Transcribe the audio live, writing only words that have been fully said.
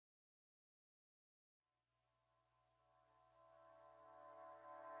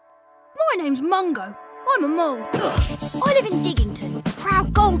My name's Mungo. I'm a mole. I live in Diggington, a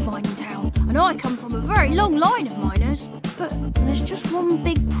proud gold mining town, and I come from a very long line of miners. But there's just one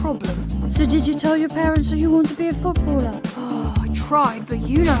big problem. So did you tell your parents that you want to be a footballer? Oh, I tried, but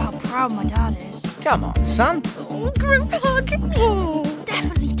you know how proud my dad is. Come on, son. Oh, group hug. Oh,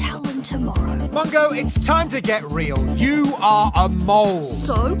 definitely tell them tomorrow. Mungo, it's time to get real. You are a mole.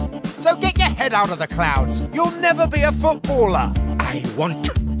 So get your head out of the clouds. You'll never be a footballer. I want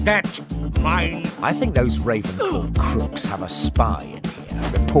that mine. I think those Ravencourt crooks have a spy in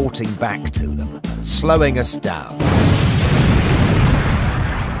here, reporting back to them, slowing us down.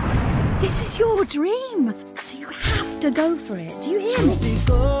 This is your dream, so you have to go for it. Do you hear me?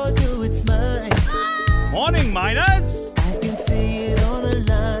 Morning, miners. I can see it on a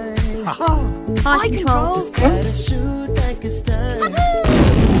line. High control. Gotta shoot like a star.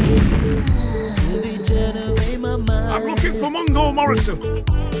 To regenerate my mind. I'm looking for Mungo Morrison.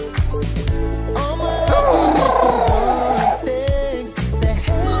 All my happiness for one thing, the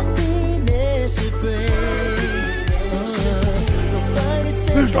happiness you bring. Nobody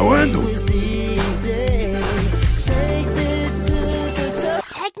said There's no handle. it was easy. Take this to the top.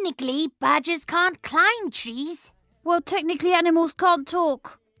 Technically, badgers can't climb trees. Well, technically animals can't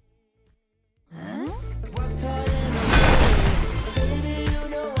talk. Huh?